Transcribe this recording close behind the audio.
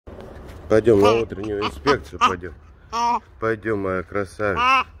Пойдем на утреннюю инспекцию, пойдем. Пойдем, моя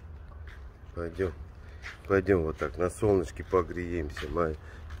красавица. Пойдем. Пойдем вот так на солнышке погреемся, моя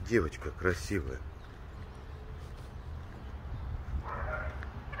девочка красивая.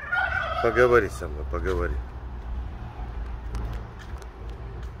 Поговори со мной, поговори.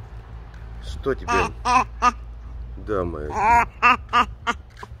 Что тебе? Да, моя.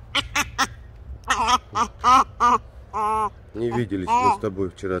 Не виделись мы с тобой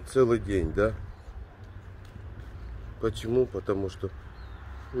вчера целый день, да? Почему? Потому что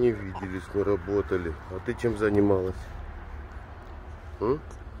не виделись, мы работали. А ты чем занималась? Ты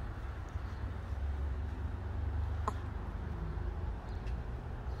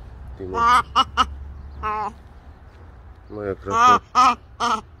моя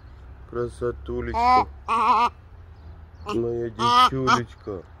красотулечка, моя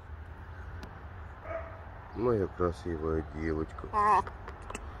девчулечка, моя красивая девочка,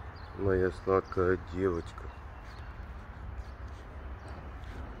 моя сладкая девочка.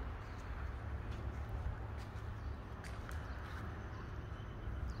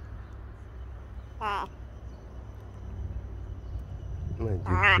 Моя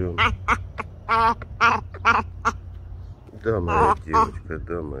девчонка. Да, моя девочка,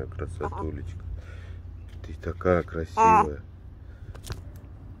 да, моя красотулечка. Ты такая красивая.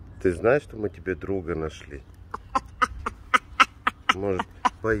 Ты знаешь, что мы тебе друга нашли? Может,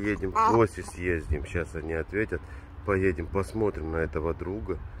 поедем в гости съездим? Сейчас они ответят. Поедем, посмотрим на этого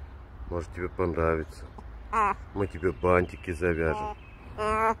друга. Может, тебе понравится. Мы тебе бантики завяжем.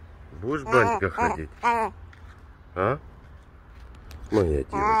 Будешь в бантиках ходить? А? Моя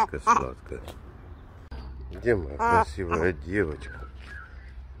девочка сладкая. Где моя красивая девочка?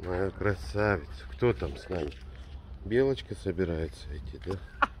 Моя красавица. Кто там с нами? Белочка собирается идти, да?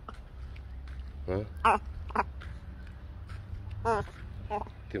 А?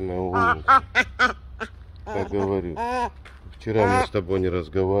 Ты моя умница. Поговорю. Вчера мы с тобой не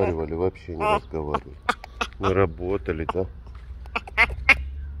разговаривали, вообще не разговаривали. Мы работали, да?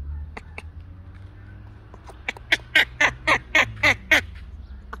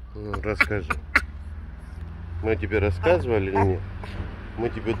 Ну, расскажи. Мы тебе рассказывали или нет? Мы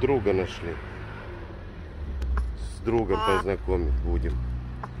тебе друга нашли. С другом познакомить будем.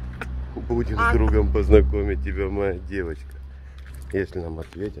 Будем с другом познакомить тебя, моя девочка. Если нам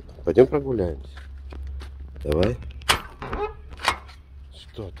ответят. Пойдем прогуляемся. Давай.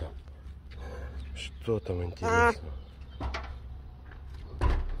 Что там? Что там интересно?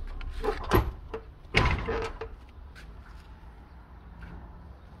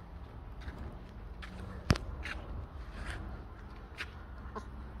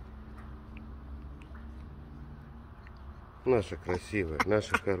 Наша красивая,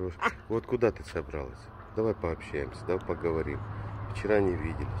 наша хорошая. Вот куда ты собралась? Давай пообщаемся, давай поговорим. Вчера не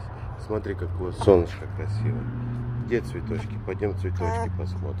виделись. Смотри, какое солнышко красивое. Где цветочки? Пойдем цветочки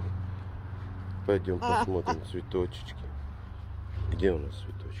посмотрим. Пойдем посмотрим цветочечки. Где у нас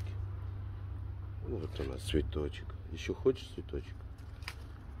цветочки? Вот у нас цветочек. Еще хочешь цветочек?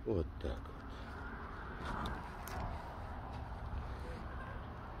 Вот так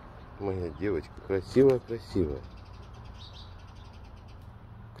вот. Моя девочка красивая.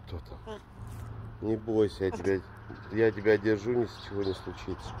 Кто там? Не бойся, я тебя держу, ничего не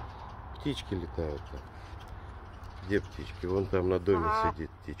случится. Птички летают там. Где птички? Вон там на доме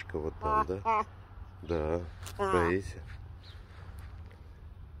сидит птичка, вот там, да? Да, боишься.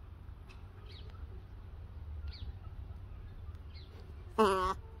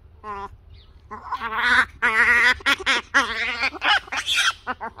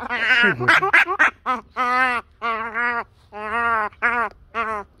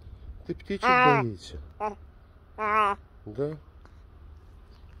 Ты птичек боишься? Да?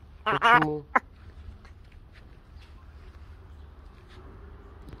 Почему?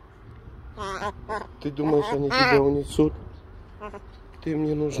 Ты думаешь, они тебя унесут? Ты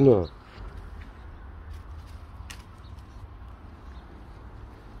мне нужна.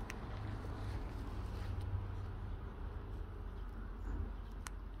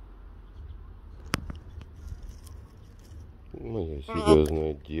 Моя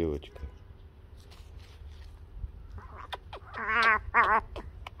серьезная девочка.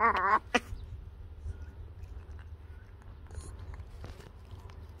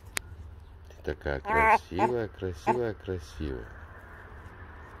 Ты такая красивая.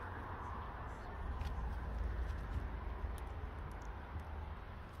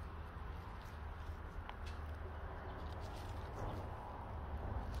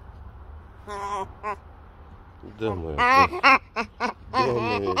 Да, моя. Да,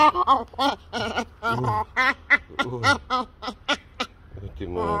 моя. ты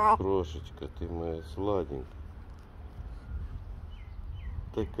моя крошечка, ты моя сладенькая.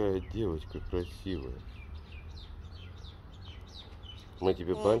 Такая девочка красивая. Мы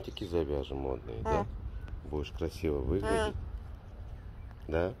тебе бантики завяжем модные, да? Будешь красиво выглядеть.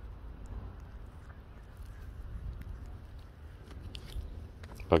 Да?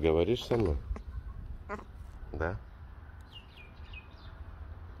 Поговоришь со мной? Да?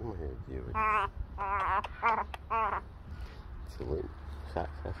 Моя девочка. Целуй.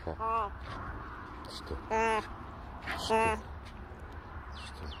 Ха-ха-ха. Что? Что?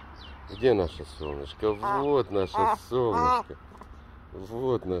 Что? Где наше солнышко? Вот наше солнышко.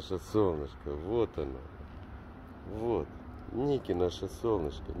 Вот наше солнышко. Вот оно. Вот. Ники, наше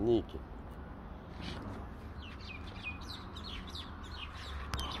солнышко. Ники.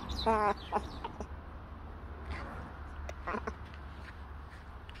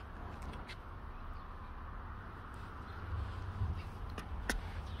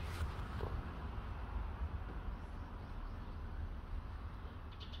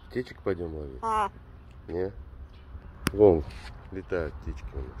 Птичек пойдем ловить? Не? Вон, летают птички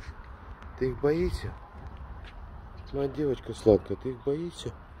у нас. Ты их боишься? Моя девочка сладкая, ты их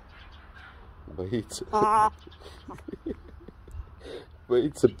боишься? Боится.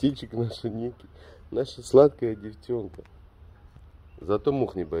 Боится птичек наша Ники. Наша сладкая девчонка. Зато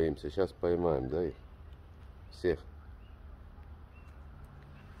мух не боимся. Сейчас поймаем, да, их? Всех.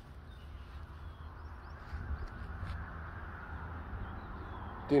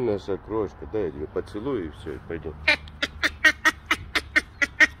 Ты наша крошка, да, я тебя поцелую и все, и пойдем.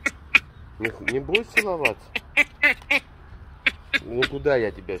 Не будешь целоваться? Ну куда я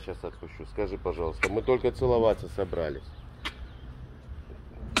тебя сейчас отпущу? Скажи, пожалуйста. Мы только целоваться собрались.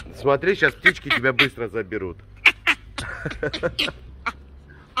 Смотри, сейчас птички тебя быстро заберут.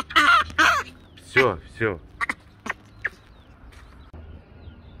 Все, все.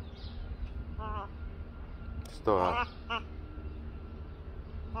 Что?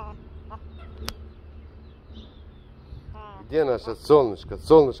 Где наше солнышко?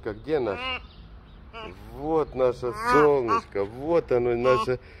 Солнышко, где наше? Вот наше солнышко. Вот оно,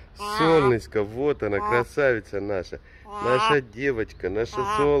 наше солнышко. Вот она, красавица наша. Наша девочка, наше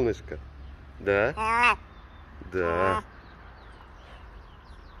солнышко. Да? Да.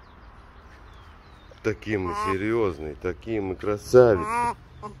 Такие мы серьезные, такие мы красавицы.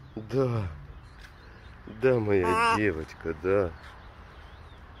 Да. Да, моя девочка, да.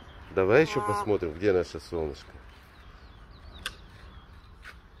 Давай еще посмотрим, где наше солнышко.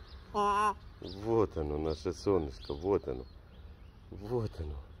 Вот оно, наше солнышко, вот оно. Вот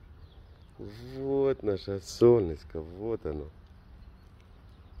оно. Вот наше солнышко, вот оно.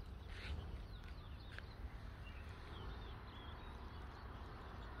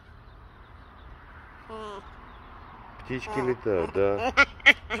 Птички летают, да.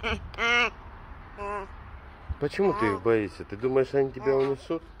 Почему ты их боишься? Ты думаешь, они тебя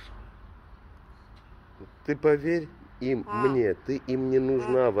унесут? Ты поверь им, мне, ты им не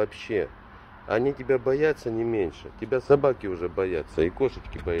нужна вообще. Они тебя боятся не меньше. Тебя собаки уже боятся, и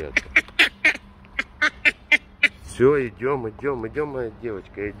кошечки боятся. Все, идем, идем, идем, моя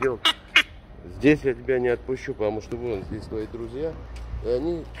девочка, идем. Здесь я тебя не отпущу, потому что вон здесь твои друзья, и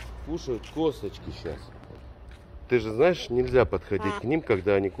они кушают косточки сейчас. Ты же знаешь, нельзя подходить к ним,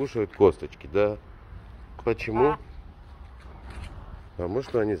 когда они кушают косточки, да? Почему? Потому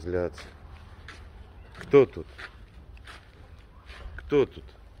что они злятся. Кто тут? Кто тут?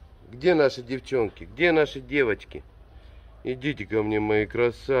 Где наши девчонки? Где наши девочки? Идите ко мне, мои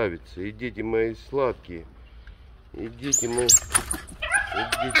красавицы. Идите, мои сладкие. Идите, мои...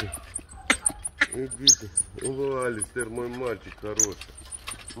 Идите. Идите. О, Алистер, мой мальчик хороший.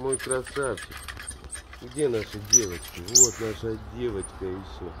 Мой красавчик. Где наши девочки? Вот наша девочка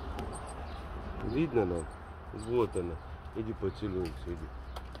еще. Видно нам? Вот она. Иди поцелуемся, иди.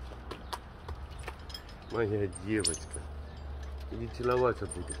 Моя девочка. Иди целоваться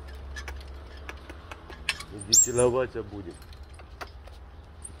будем. Иди целоваться будем.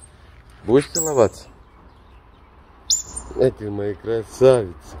 Будешь целоваться? Эти мои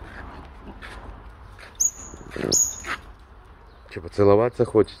красавицы. Че, поцеловаться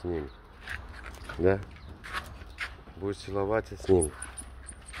хочешь с ними? Да? Будешь целоваться с ними?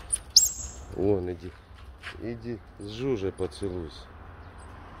 Вон, иди. Иди с Жужей поцелуйся.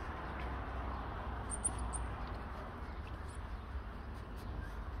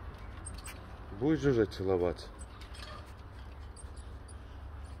 Будешь Жужа целоваться?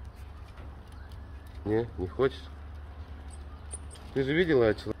 Не, не хочешь? Ты же видела,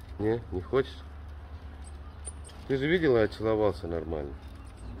 я целовался? Не, не хочешь? Ты же видела, я целовался нормально.